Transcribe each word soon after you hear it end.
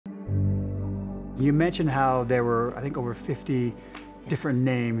You mentioned how there were, I think, over 50 different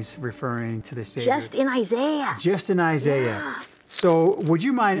names referring to the Savior. Just in Isaiah. Just in Isaiah. Yeah. So would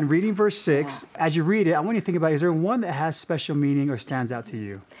you mind reading verse 6? Yeah. As you read it, I want you to think about, is there one that has special meaning or stands out to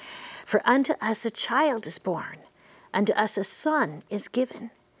you? For unto us a child is born, unto us a son is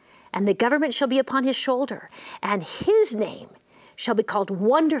given, and the government shall be upon his shoulder, and his name shall be called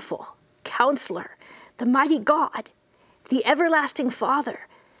Wonderful, Counselor, the Mighty God, the Everlasting Father,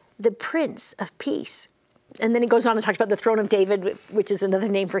 the Prince of Peace. And then he goes on and talks about the throne of David, which is another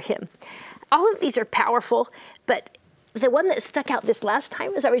name for him. All of these are powerful, but the one that stuck out this last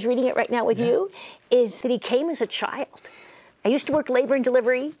time as I was reading it right now with you is that he came as a child. I used to work labor and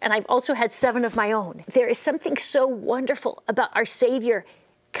delivery, and I've also had 7 of my own. There is something so wonderful about our Savior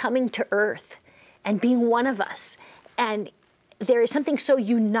coming to earth and being one of us. And there is something so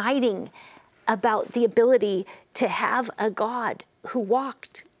uniting about the ability to have a God who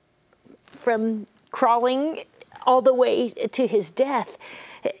walked from crawling all the way to his death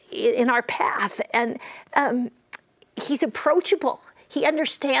in our path. And he's approachable. He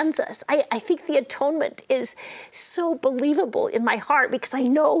understands us. I think the atonement is so believable in my heart because I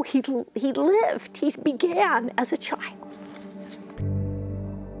know he lived. He began as a child.